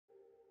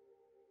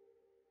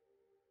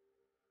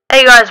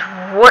Hey guys,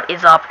 what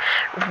is up?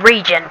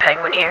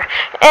 RegenPenguin here,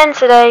 and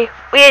today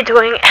we are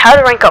doing how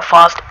to rank up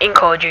fast in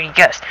Call of Duty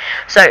Ghost.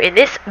 So in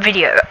this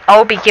video,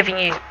 I'll be giving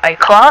you a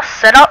class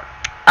setup,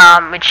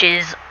 which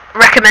is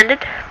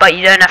recommended, but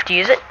you don't have to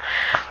use it,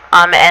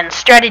 and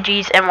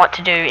strategies and what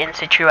to do in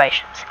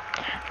situations.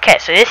 Okay,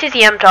 so this is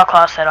the MTAR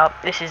class setup.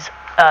 This is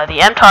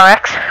the MTAR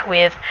X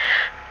with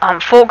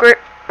full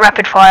grip,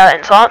 rapid fire,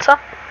 and silencer.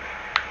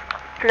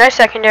 No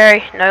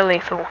secondary, no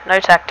lethal, no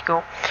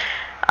tactical.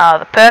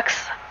 The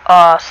perks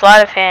are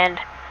sleight of hand,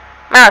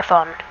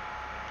 marathon,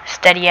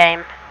 steady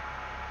aim,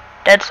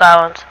 dead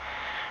silence,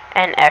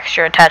 and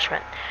extra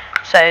attachment.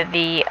 So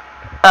the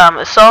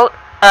assault,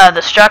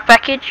 the strike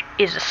package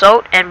is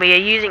assault, and we are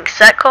using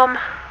satcom,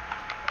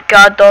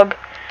 guard dog,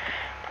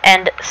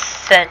 and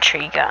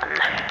sentry gun.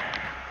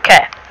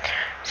 Okay,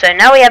 so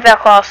now we have our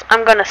class.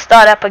 I'm going to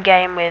start up a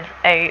game with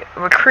a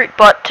recruit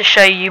bot to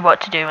show you what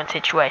to do in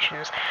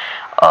situations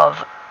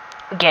of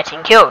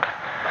getting killed.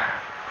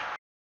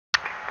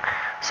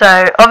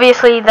 So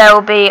obviously they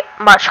will be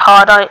much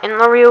harder in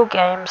the real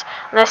games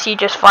unless you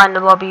just find a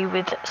lobby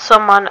with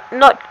someone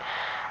not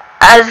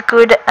as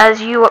good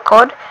as you at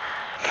COD.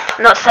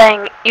 I'm not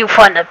saying you'll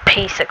find a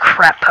piece of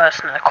crap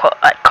person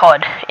at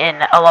COD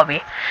in a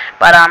lobby,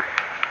 but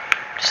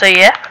so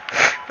yeah,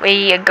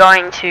 we are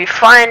going to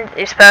find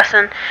this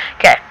person.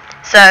 Okay,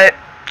 so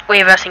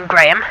we're versing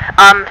Graham.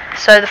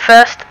 So the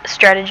first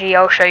strategy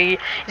I'll show you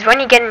is when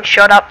you're getting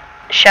shot at,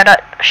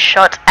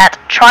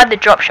 try the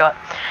drop shot.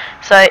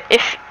 So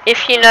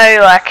if you know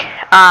like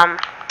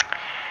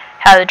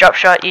how the drop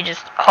shot, you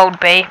just hold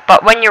B,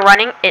 but when you're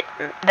running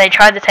they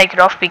try to take it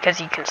off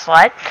because you can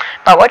slide,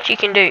 but what you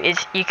can do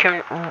is you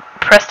can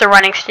press the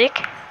running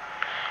stick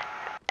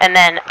and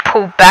then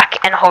pull back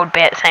and hold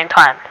B at the same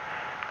time,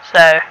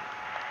 so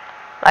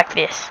like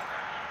this,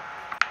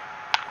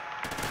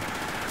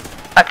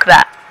 like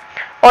that,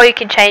 or you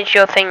can change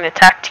your thing to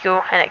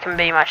tactical and it can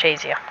be much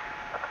easier.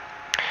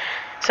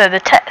 So the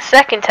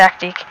second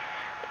tactic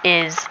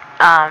is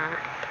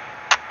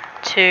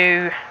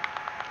to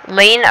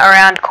lean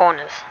around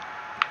corners.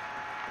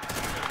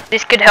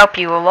 This could help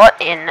you a lot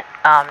in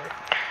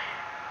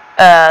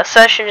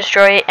search and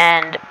destroy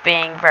and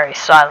being very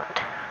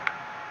silent.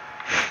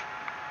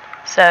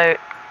 So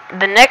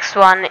the next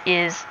one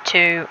is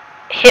to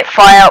hit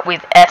fire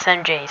with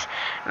SMGs.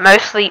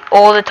 Mostly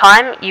all the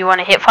time you want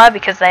to hit fire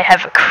because they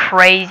have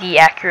crazy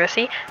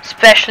accuracy,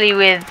 especially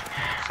with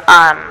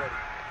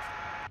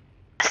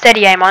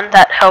steady aim on.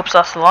 That helps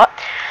us a lot,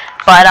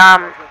 but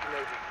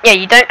yeah,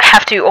 you don't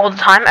have to all the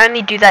time,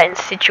 only do that in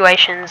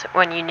situations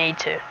when you need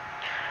to.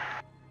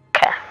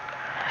 Okay,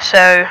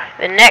 so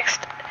the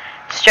next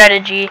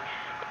strategy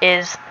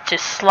is to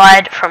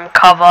slide from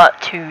cover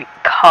to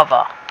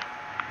cover.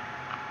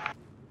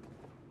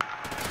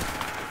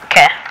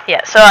 Okay,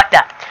 yeah, so like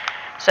that.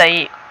 So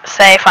you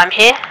say if I'm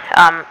here,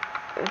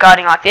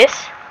 guarding like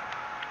this,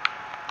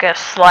 go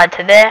slide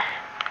to there,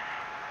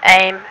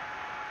 aim,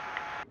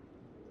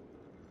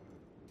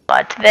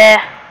 slide to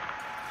there,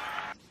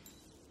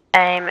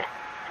 aim,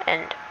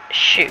 and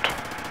shoot.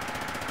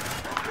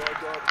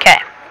 Okay,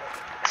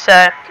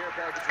 so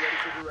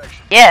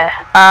yeah,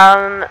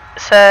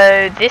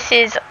 so this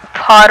is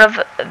part of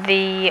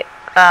the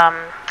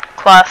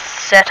class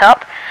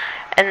setup,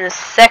 and the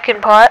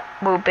second part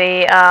will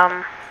be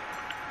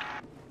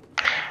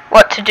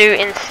what to do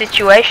in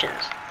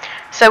situations.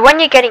 So when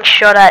you're getting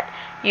shot at,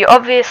 you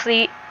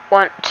obviously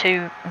want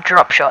to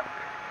drop shot.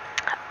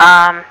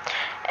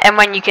 And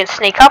when you can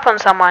sneak up on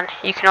someone,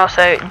 you can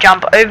also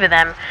jump over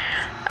them,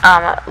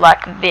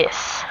 like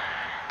this.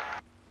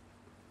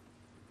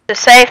 So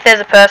say if there's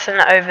a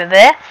person over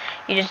there,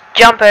 you just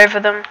jump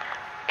over them.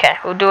 Okay,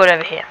 we'll do it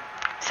over here.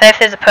 Say if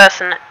there's a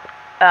person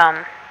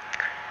down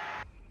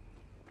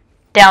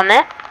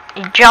there,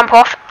 you jump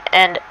off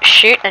and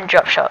shoot and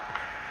drop shot.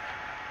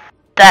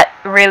 That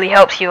really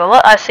helps you a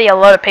lot. I see a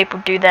lot of people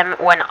do them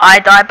when I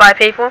die by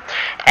people.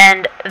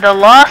 And the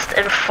last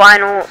and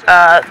final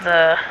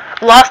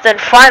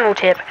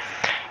tip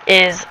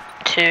is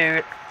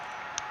to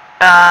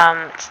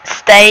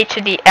stay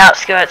to the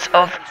outskirts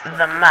of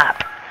the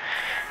map.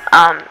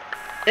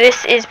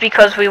 This is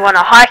because we want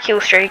a high kill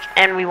streak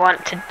and we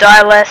want to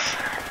die less,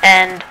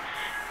 and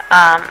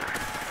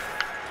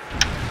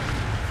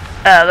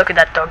look at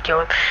that dog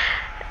kill him.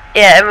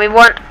 Yeah, and we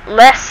want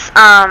less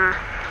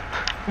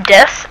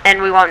deaths,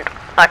 and we want,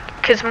 like,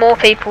 because more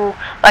people,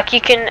 like, you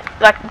can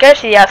like go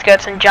to the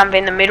outskirts and jump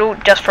in the middle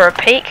just for a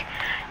peek,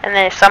 and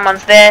then if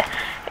someone's there,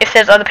 if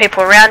there's other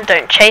people around,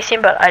 don't chase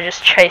him, but I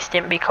just chased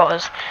him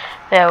because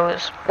there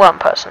was one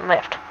person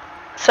left.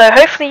 So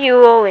hopefully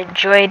you all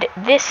enjoyed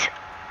this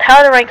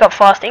how to rank up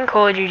fast in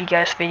Call of Duty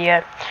Ghost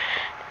video.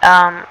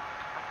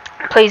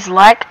 Please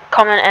like,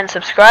 comment, and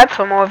subscribe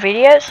for more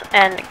videos,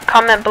 and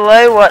comment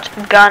below what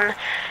gun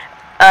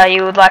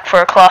you would like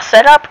for a class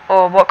setup,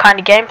 or what kind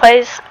of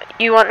gameplays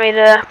you want me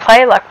to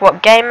play, like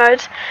what game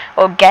modes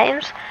or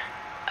games.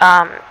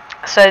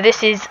 So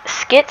this is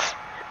Skits,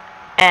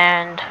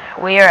 and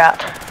we are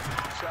out.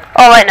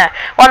 Oh wait, no,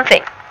 one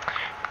thing.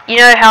 You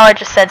know how I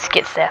just said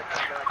Skits there?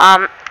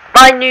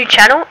 My new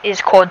channel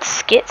is called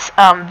Skits,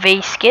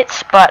 V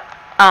Skits, but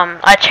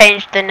I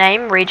changed the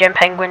name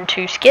RegenPenguin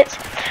to Skits.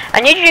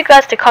 I need you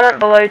guys to comment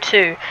below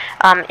too,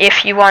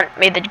 if you want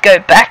me to go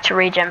back to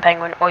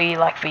RegenPenguin or you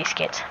like V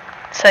Skits.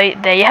 So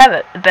there you have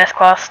it, the best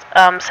class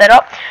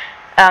setup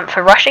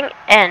for rushing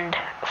and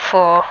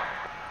for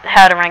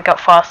how to rank up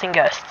fast in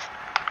Ghosts.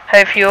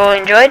 Hope you all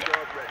enjoyed,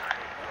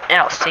 and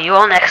I'll see you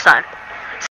all next time.